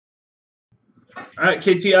Alright,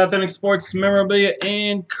 KTAuthentics Sports Memorabilia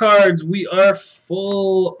and Cards. We are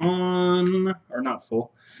full on, or not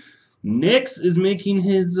full. Knicks is making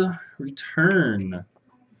his return.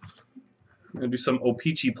 I'm going to do some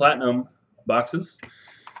OPC Platinum boxes.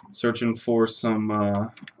 Searching for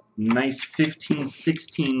some nice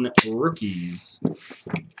 15-16 rookies.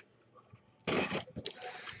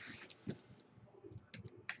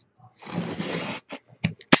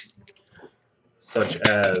 Such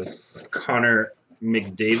as Connor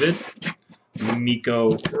McDavid,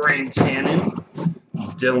 Miko Rantanen,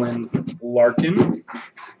 Dylan Larkin,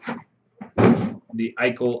 the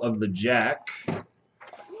Eichel of the Jack,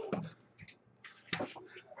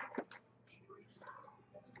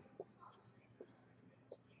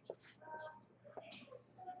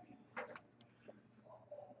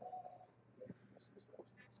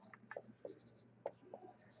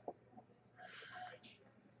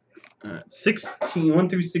 Alright, 16, 1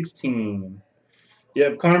 through 16.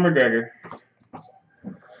 Yep, Conor McGregor.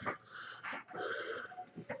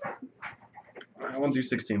 Alright, 1 through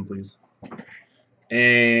 16, please.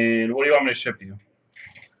 And what do you want me to ship you?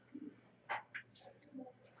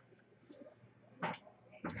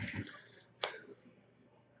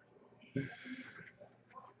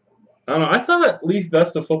 I don't know. I thought Leaf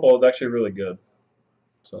Best of Football was actually really good.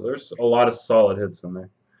 So there's a lot of solid hits in there.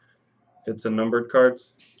 Hits and numbered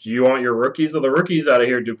cards. Do you want your rookies? Well, the rookies out of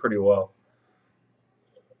here do pretty well.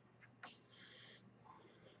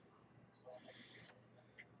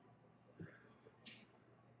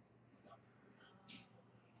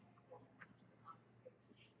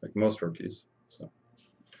 Like most rookies. So,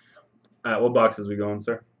 all right, what boxes we going,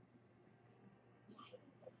 sir?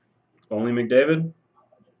 Only McDavid?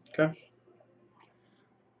 Okay.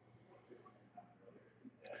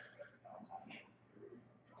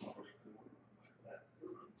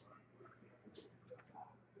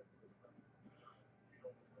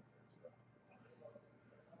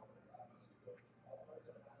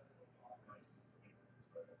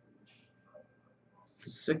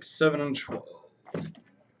 Six, 7, and 12.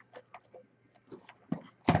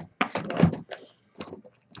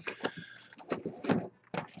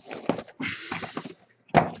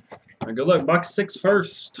 Good luck. Box 6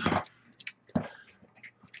 first.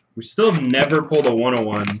 We still have never pulled a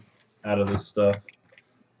 101 out of this stuff.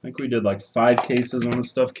 I think we did like 5 cases when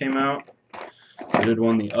this stuff came out. We did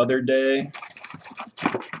one the other day.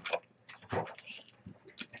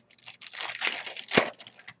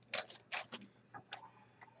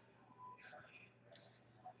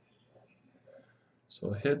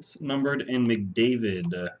 So hits, numbered, and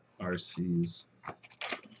McDavid RCs.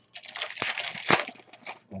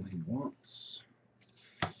 That's all he wants.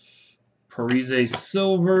 Parise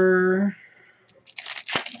Silver,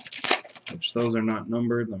 which those are not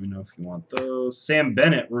numbered. Let me know if you want those. Sam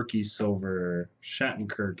Bennett, Rookie Silver.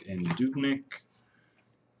 Shattenkirk and Dubnik.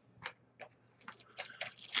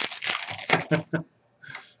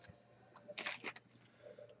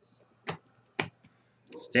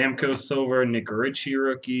 Stamkos Silver, Nick Ritchie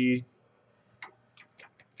Rookie.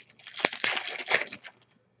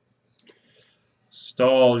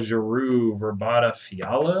 Stahl, Giroux, Verbata,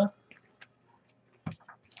 Fiala.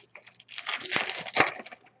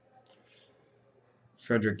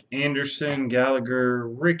 Frederick Anderson, Gallagher,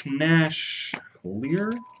 Rick Nash,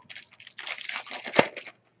 Lear.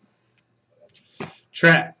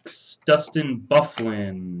 Trax, Dustin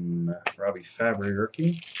Byfuglien, Robbie Fabry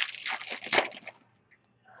rookie.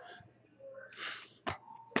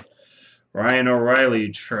 Ryan O'Reilly,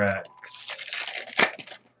 Trax.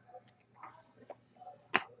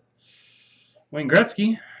 Wayne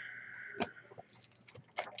Gretzky.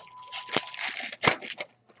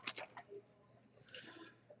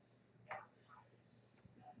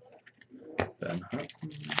 Ben Hutton.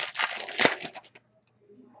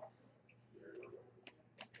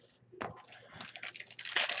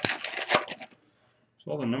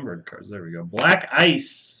 So all the numbered cards. There we go. Black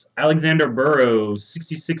Ice. Alexander Burrows.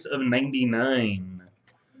 66 of 99.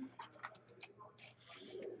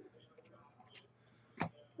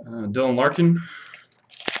 Dylan Larkin.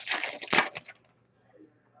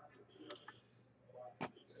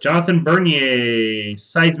 Jonathan Bernier.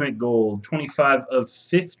 Seismic Gold. 25 of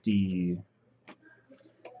 50.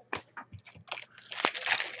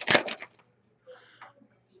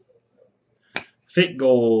 Fit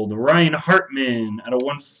Gold, Ryan Hartman at a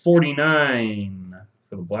 149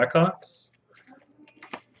 for the Blackhawks.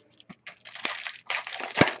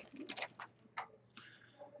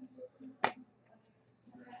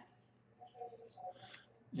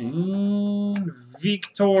 And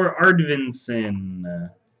Victor Ardvinsson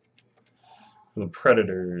for the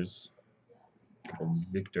Predators.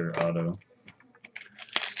 Victor Otto.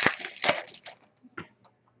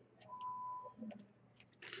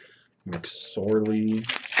 McSorley.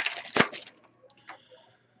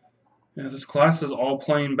 Yeah, this class is all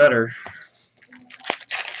playing better.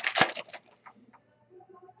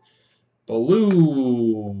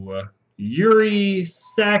 Blue. Yuri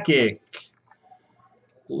Sakic.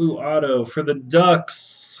 Blue auto for the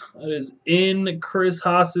Ducks. That is in Chris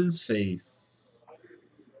Haas's face.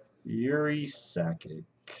 Yuri Sakic.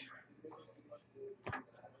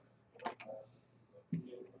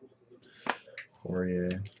 Poirier.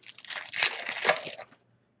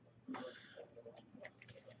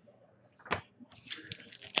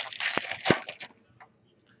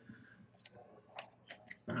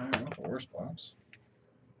 Alright, not the worst box.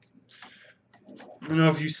 I don't know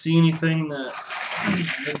if you see anything that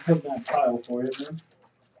they put in that pile for you,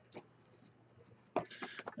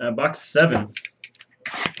 man. Box 7.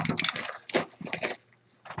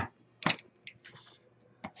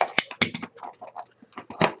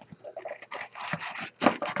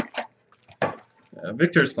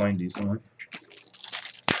 Victor's playing decently.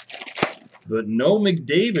 But no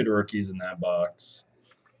McDavid rookies in that box.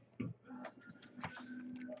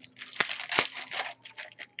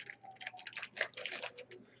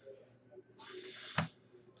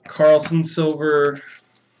 Carlson silver.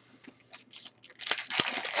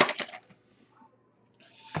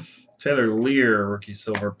 Taylor Lear, rookie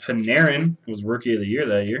silver. Panarin was rookie of the year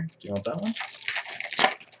that year. Do you want that one?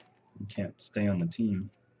 You can't stay on the team.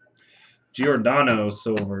 Giordano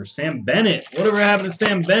silver. Sam Bennett. Whatever happened to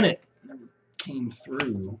Sam Bennett? Never came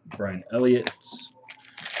through. Brian Elliott.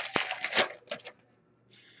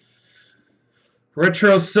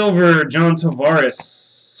 Retro silver. John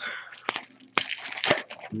Tavares.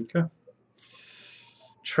 Okay.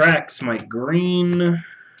 Tracks. Mike Green.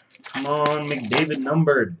 Come on, McDavid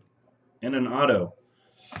numbered. And an auto.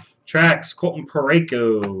 Tracks. Colton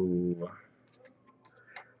Parayko.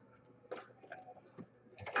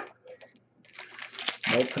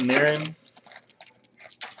 No Panarin.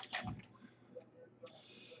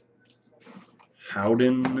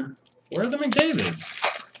 Howden. Where are the McDavids?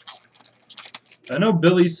 I know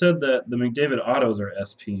Billy said that the McDavid autos are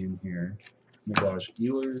SP in here. Nikolaj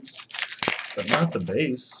Ehlers, but not the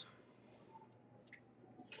base.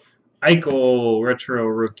 Eichel, retro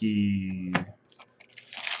rookie.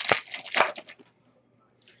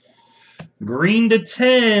 Green to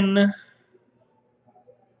 10.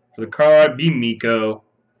 For the card, be Mikko.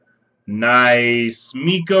 Nice.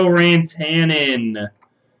 Mikko Rantanen.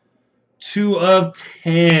 2 of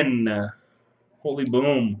 10. Holy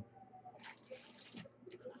boom.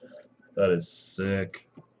 That is sick.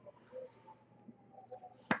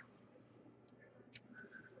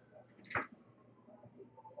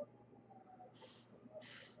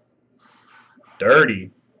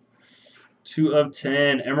 Dirty. 2 of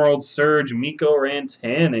 10. Emerald Surge, Mikko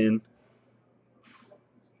Rantanen.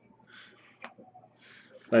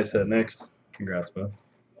 Nice hit, Knicks. Congrats, bud.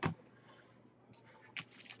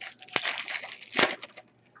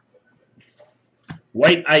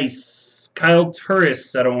 White Ice, Kyle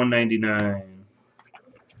Turris out of 199.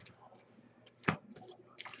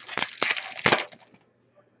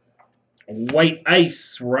 White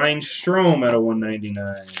Ice, Ryan Strome out of 199.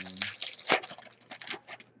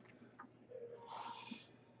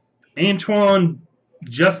 Antoine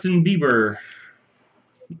Justin Bieber.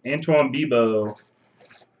 Antoine Bibo.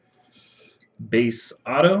 Base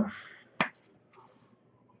auto.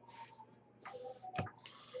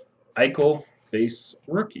 Eichel, base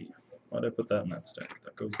rookie. Why did I put that in that stack?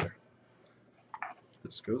 That goes there.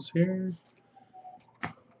 This goes here.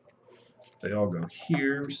 They all go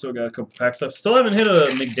here. We still got a couple packs left. Still haven't hit a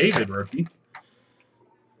McDavid rookie.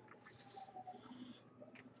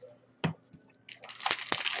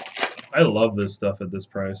 I love this stuff at this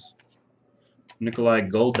price. Nikolai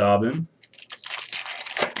Goldobin.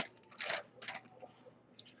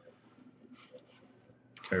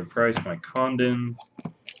 Carey Price, Mike Condon.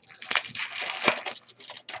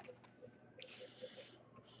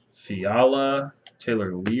 Fiala,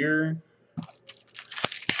 Taylor Lear.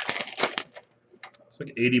 It's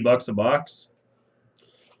like $80 a box.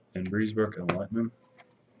 And Breezebrook and Lightman.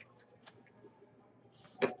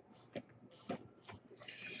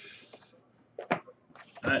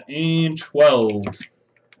 And 12.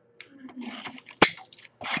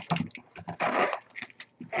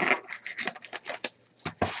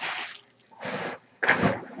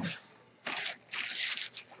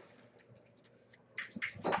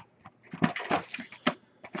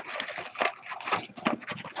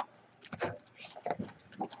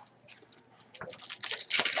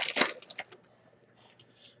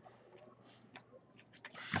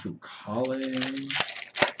 Foucault.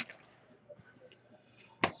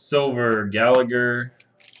 Silver, Gallagher.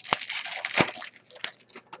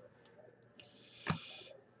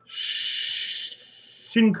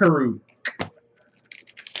 Shinkaruk.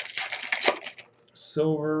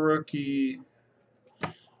 Silver rookie.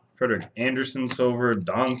 Frederick Anderson silver.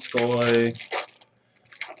 Donskoy.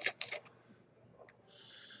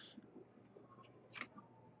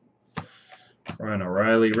 Ryan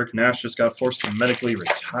O'Reilly. Rick Nash just got forced to medically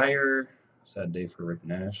retire. Sad day for Rick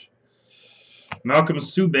Nash. Malcolm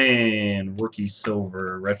Subban, rookie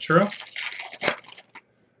silver retro.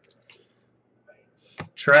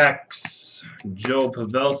 Tracks, Joe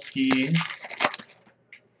Pavelski.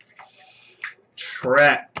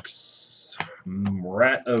 Tracks,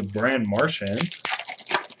 Rat of Brand Marchand.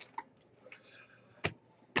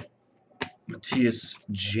 Matthias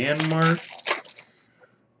Janmark.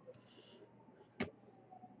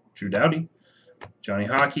 Drew Doughty. Johnny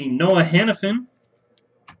Hockey. Noah Hannafin.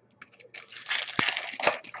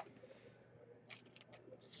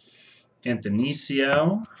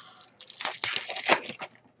 Anthonicio.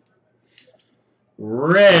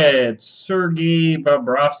 Red, Sergei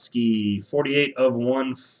Bobrovsky, 48 of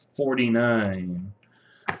 149.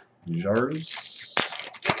 Jars.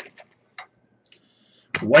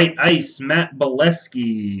 White Ice, Matt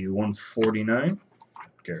Bolesky, 149.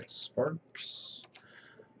 Garrett Sparks.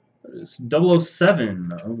 It's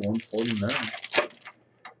 007 of 149.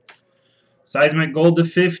 Seismic Gold to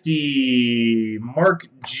 50. Mark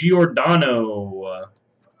Giordano.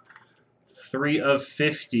 3 of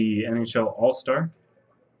 50. NHL All-Star.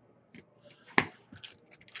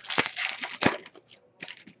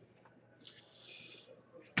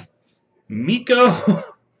 Mikko.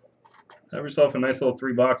 Have yourself a nice little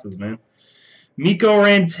 3 boxes, man. Mikko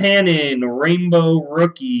Rantanen, Rainbow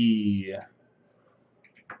Rookie.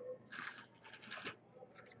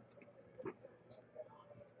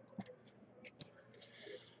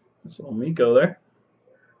 Nice little Mikko there.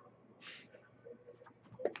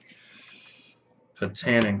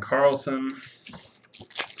 Patan and Carlson.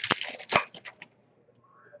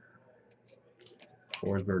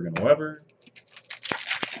 Forsberg and Weber.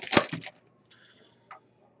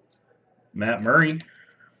 Matt Murray.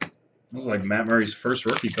 This is like Matt Murray's first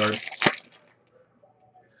rookie card.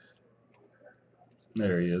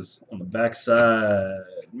 There he is on the backside.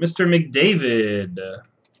 Mr. McDavid.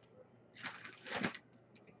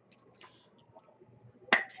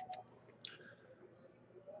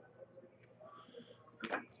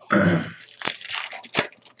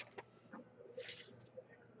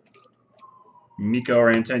 Mikko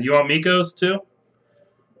Rantanen. You want Mikko's too,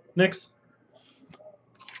 Knicks?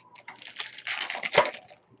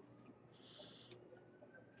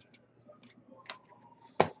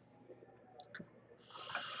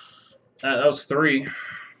 That was 3.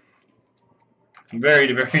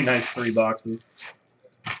 Very, very nice 3 boxes.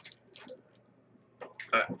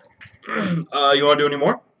 You want to do any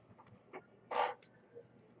more?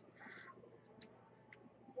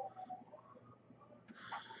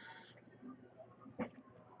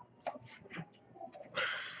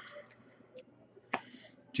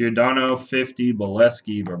 Giordano 50,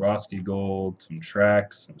 Bolesky, Bobrovsky gold, some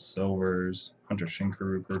tracks, some silvers, Hunter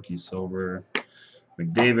Shinkaruk rookie silver,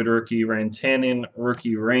 McDavid rookie, Rantanen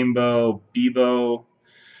rookie rainbow, Bebo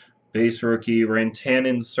base rookie,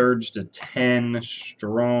 Rantanen surge to 10,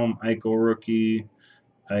 Strome Eichel rookie,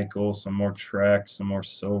 Eichel, some more tracks, some more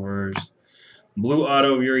silvers. Blue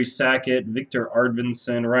auto, Yuri Sackett, Victor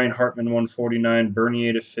Arvidsson, Ryan Hartman 149,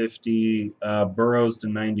 Bernier to 50, Burrows to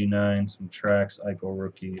 99, some tracks, Eichel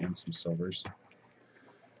rookie, and some silvers.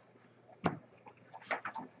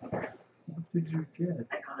 What did you get?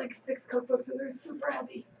 I got like 6 cookbooks and they're super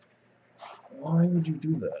heavy. Why would you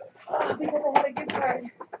do that? Because I had a gift card.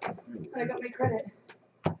 I got my credit.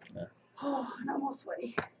 Yeah. Oh, and I'm all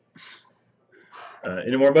sweaty.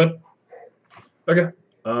 Any more, bud? Okay.